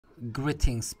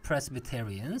Greetings,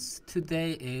 Presbyterians.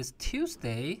 Today is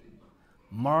Tuesday,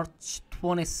 March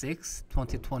 26,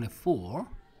 2024.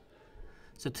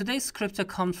 So today's scripture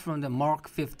comes from the Mark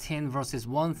 15 verses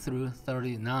 1 through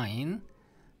 39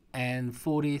 and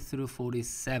 40 through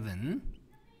 47.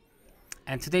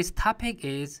 And today's topic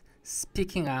is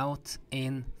speaking out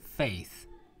in faith.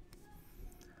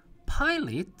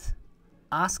 Pilate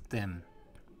asked them,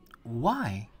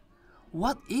 "Why?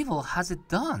 What evil has it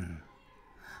done?"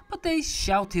 But they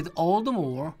shouted all the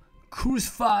more,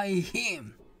 "Crucify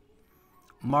him!"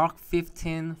 Mark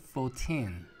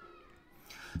 15:14.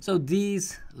 So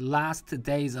these last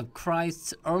days of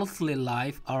Christ's earthly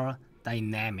life are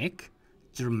dynamic,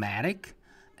 dramatic,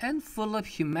 and full of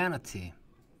humanity.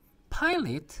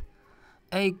 Pilate,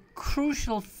 a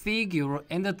crucial figure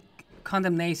in the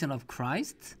condemnation of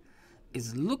Christ,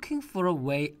 is looking for a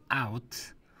way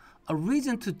out, a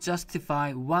reason to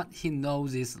justify what he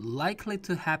knows is likely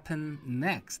to happen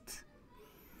next.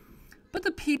 But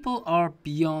the people are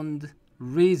beyond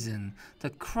reason.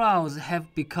 The crowds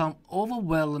have become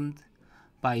overwhelmed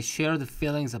by shared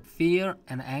feelings of fear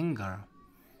and anger.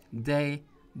 They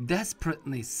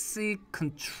desperately seek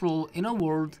control in a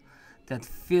world that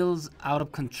feels out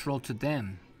of control to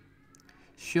them.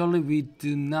 Surely we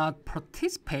do not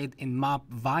participate in mob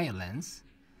violence,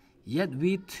 yet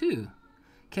we too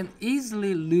can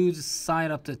easily lose sight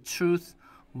of the truth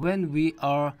when we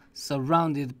are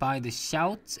surrounded by the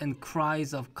shouts and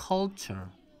cries of culture.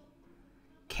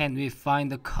 Can we find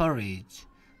the courage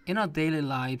in our daily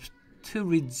lives to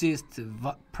resist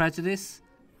prejudice,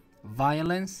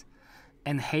 violence,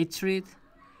 and hatred,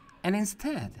 and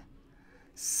instead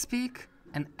speak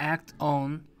and act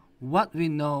on what we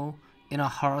know in our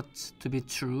hearts to be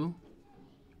true?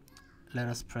 Let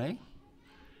us pray.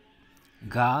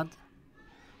 God,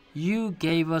 you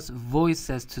gave us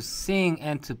voices to sing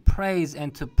and to praise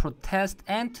and to protest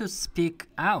and to speak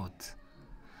out.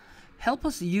 Help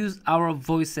us use our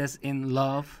voices in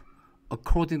love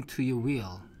according to your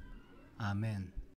will. Amen.